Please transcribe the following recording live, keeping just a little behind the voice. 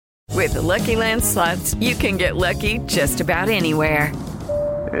With the Lucky Land Slots, you can get lucky just about anywhere.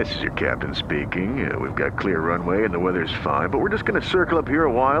 This is your captain speaking. We've got clear runway and the weather's fine, but we're just going to circle up here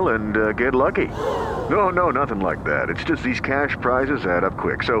a while and get lucky. No, nothing like that. It's just these cash prizes add up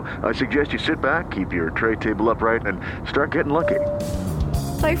quick. So I suggest you sit back, keep your tray table upright, and start getting lucky.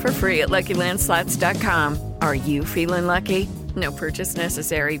 Play for free at LuckyLandSlots.com. Are you feeling lucky? No purchase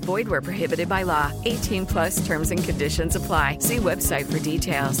necessary. Void where prohibited by law. 18+ terms and conditions apply. See website for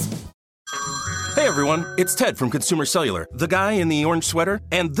details. Hey everyone, it's Ted from Consumer Cellular, the guy in the orange sweater,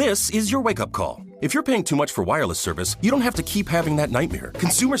 and this is your wake-up call. If you're paying too much for wireless service, you don't have to keep having that nightmare.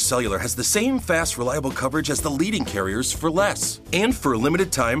 Consumer Cellular has the same fast, reliable coverage as the leading carriers for less. And for a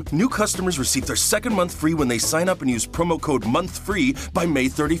limited time, new customers receive their second month free when they sign up and use promo code MONTHFREE by May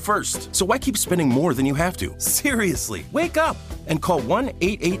 31st. So why keep spending more than you have to? Seriously, wake up and call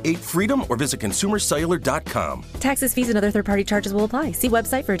 1-888-FREEDOM or visit consumercellular.com. Taxes, fees, and other third-party charges will apply. See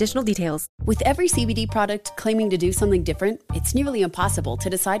website for additional details. With every CBD product claiming to do something different, it's nearly impossible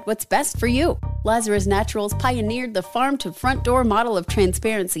to decide what's best for you. Lazarus Naturals pioneered the farm-to-front-door model of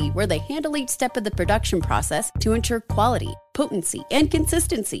transparency, where they handle each step of the production process to ensure quality, potency, and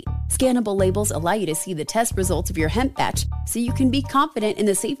consistency. Scannable labels allow you to see the test results of your hemp batch, so you can be confident in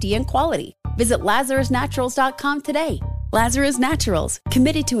the safety and quality. Visit LazarusNaturals.com today. Lazarus Naturals,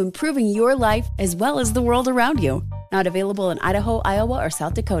 committed to improving your life as well as the world around you. Not available in Idaho, Iowa, or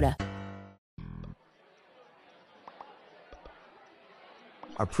South Dakota.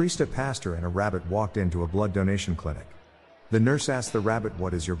 A priest, a pastor, and a rabbit walked into a blood donation clinic. The nurse asked the rabbit,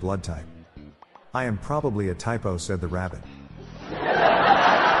 "What is your blood type?" "I am probably a typo," said the rabbit.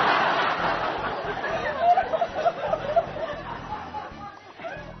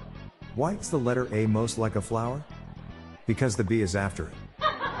 Why is the letter A most like a flower? Because the B is after it.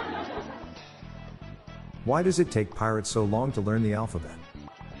 Why does it take pirates so long to learn the alphabet?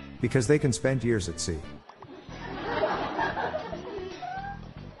 Because they can spend years at sea.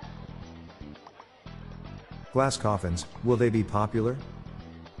 Glass coffins, will they be popular?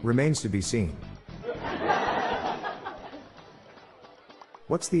 Remains to be seen.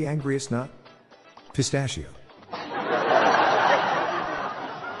 What's the angriest nut? Pistachio.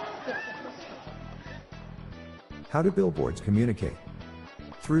 How do billboards communicate?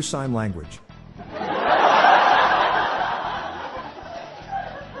 Through sign language.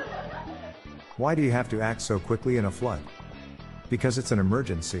 Why do you have to act so quickly in a flood? Because it's an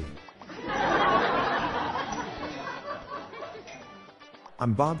emergency.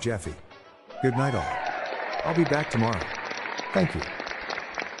 I'm Bob Jeffy. Good night all. I'll be back tomorrow. Thank you.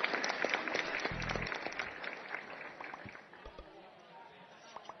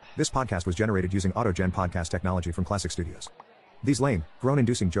 This podcast was generated using AutoGen podcast technology from Classic Studios. These lame,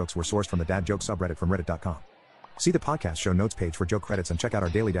 groan-inducing jokes were sourced from the Dad Joke subreddit from reddit.com. See the podcast show notes page for joke credits and check out our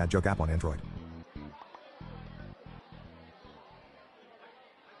daily Dad Joke app on Android.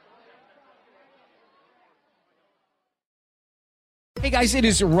 Hey guys, it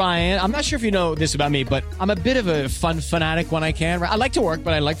is Ryan. I'm not sure if you know this about me, but I'm a bit of a fun fanatic when I can. I like to work,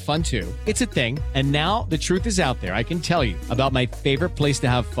 but I like fun too. It's a thing. And now the truth is out there. I can tell you about my favorite place to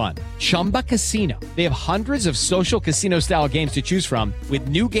have fun. Chumba Casino. They have hundreds of social casino style games to choose from with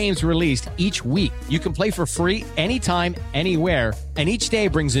new games released each week. You can play for free anytime, anywhere. And each day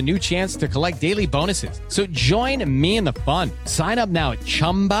brings a new chance to collect daily bonuses. So join me in the fun. Sign up now at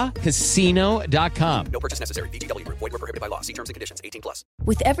ChumbaCasino.com. No purchase necessary. VGW. Void where prohibited by law. See terms and conditions. 18+.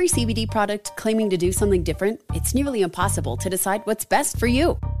 With every CBD product claiming to do something different, it's nearly impossible to decide what's best for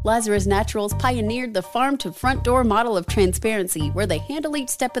you. Lazarus Naturals pioneered the farm-to-front-door model of transparency, where they handle each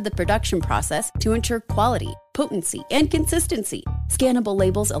step of the production process to ensure quality, potency, and consistency. Scannable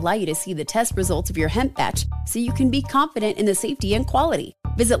labels allow you to see the test results of your hemp batch, so you can be confident in the safety and quality.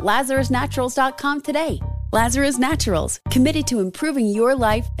 Visit LazarusNaturals.com today. Lazarus Naturals, committed to improving your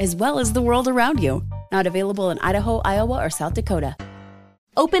life as well as the world around you. Not available in Idaho, Iowa, or South Dakota.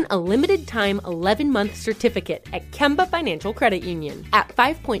 Open a limited-time 11-month certificate at Kemba Financial Credit Union. At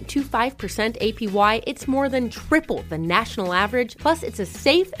 5.25% APY, it's more than triple the national average, plus it's a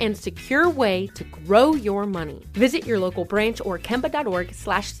safe and secure way to grow your money. Visit your local branch or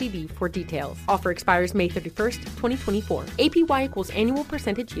kemba.org/cb for details. Offer expires May 31st, 2024. APY equals annual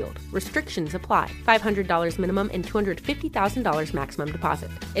percentage yield. Restrictions apply. $500 minimum and $250,000 maximum deposit.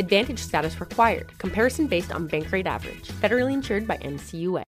 Advantage status required. Comparison based on bank rate average. Federally insured by NCUA.